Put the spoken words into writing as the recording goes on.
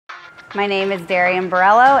My name is Darrian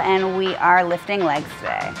Borello, and we are lifting legs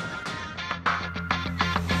today.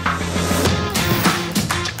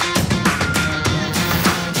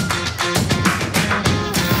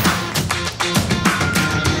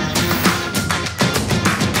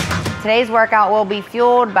 Today's workout will be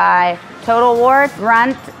fueled by total war,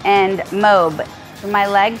 grunt, and mob. My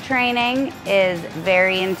leg training is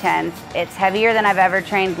very intense. It's heavier than I've ever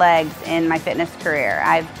trained legs in my fitness career.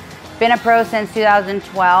 I've been a pro since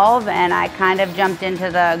 2012, and I kind of jumped into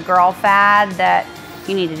the girl fad that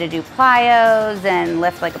you needed to do plyos and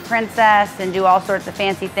lift like a princess and do all sorts of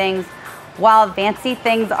fancy things. While fancy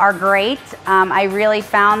things are great, I really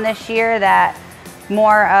found this year that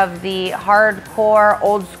more of the hardcore,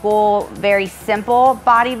 old school, very simple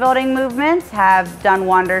bodybuilding movements have done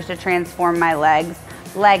wonders to transform my legs.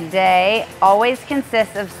 Leg day always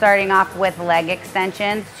consists of starting off with leg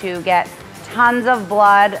extensions to get tons of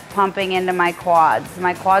blood pumping into my quads.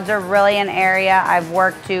 My quads are really an area I've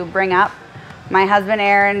worked to bring up. My husband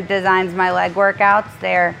Aaron designs my leg workouts.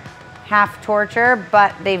 They're half torture,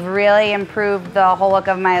 but they've really improved the whole look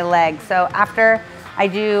of my legs. So after I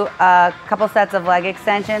do a couple sets of leg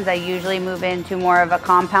extensions, I usually move into more of a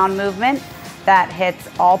compound movement that hits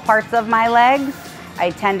all parts of my legs. I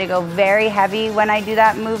tend to go very heavy when I do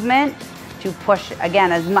that movement to push,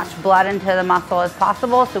 again, as much blood into the muscle as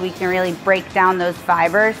possible so we can really break down those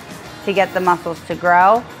fibers to get the muscles to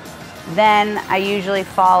grow. Then I usually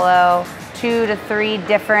follow 2 to 3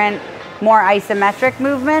 different, more isometric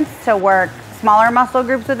movements to work smaller muscle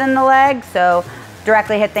groups within the leg. So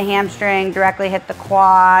directly hit the hamstring, directly hit the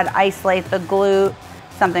quad, isolate the glute,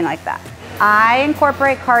 something like that. I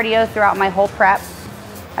incorporate cardio throughout my whole prep.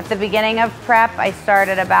 At the beginning of prep, I start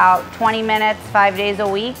at about 20 minutes, 5 days a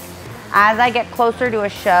week. As I get closer to a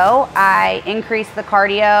show, I increase the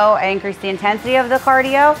cardio, I increase the intensity of the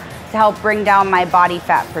cardio to help bring down my body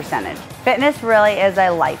fat percentage. Fitness really is a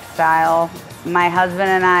lifestyle. My husband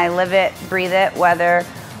and I live it, breathe it, whether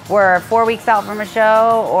we're 4 weeks out from a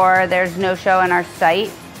show or there's no show in our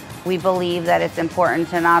sight. We believe that it's important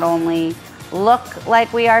to not only look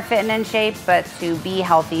like we are fit and in shape, but to be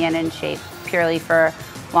healthy and in shape, purely for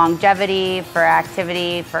longevity, for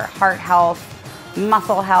activity, for heart health,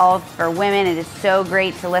 muscle health. For women, it is so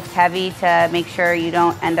great to lift heavy to make sure you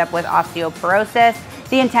don't end up with osteoporosis.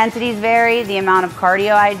 The intensities vary, the amount of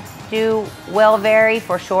cardio I do will vary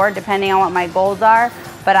for sure, depending on what my goals are,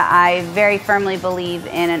 but I very firmly believe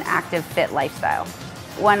in an active, fit lifestyle.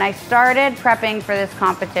 When I started prepping for this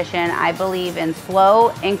competition, I believe in slow,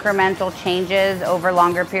 incremental changes over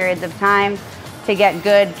longer periods of time to get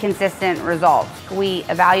good, consistent results. We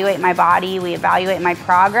evaluate my body, we evaluate my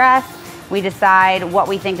progress, we decide what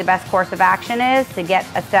we think the best course of action is to get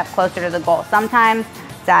a step closer to the goal. Sometimes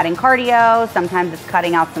it's adding cardio, sometimes it's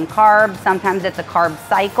cutting out some carbs, sometimes it's a carb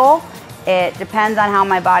cycle. It depends on how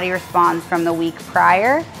my body responds from the week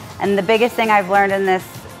prior. And the biggest thing I've learned in this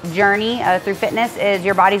journey through fitness is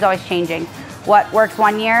your body's always changing. What works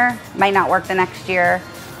one year might not work the next year.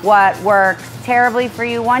 What works terribly for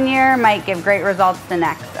you one year might give great results the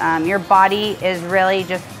next. Your body is really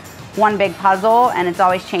just one big puzzle, and it's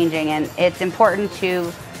always changing, and it's important to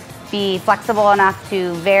be flexible enough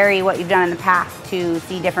to vary what you've done in the past to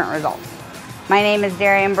see different results. My name is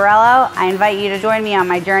Darrian Borello. I invite you to join me on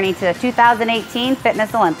my journey to 2018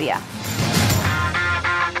 Fitness Olympia.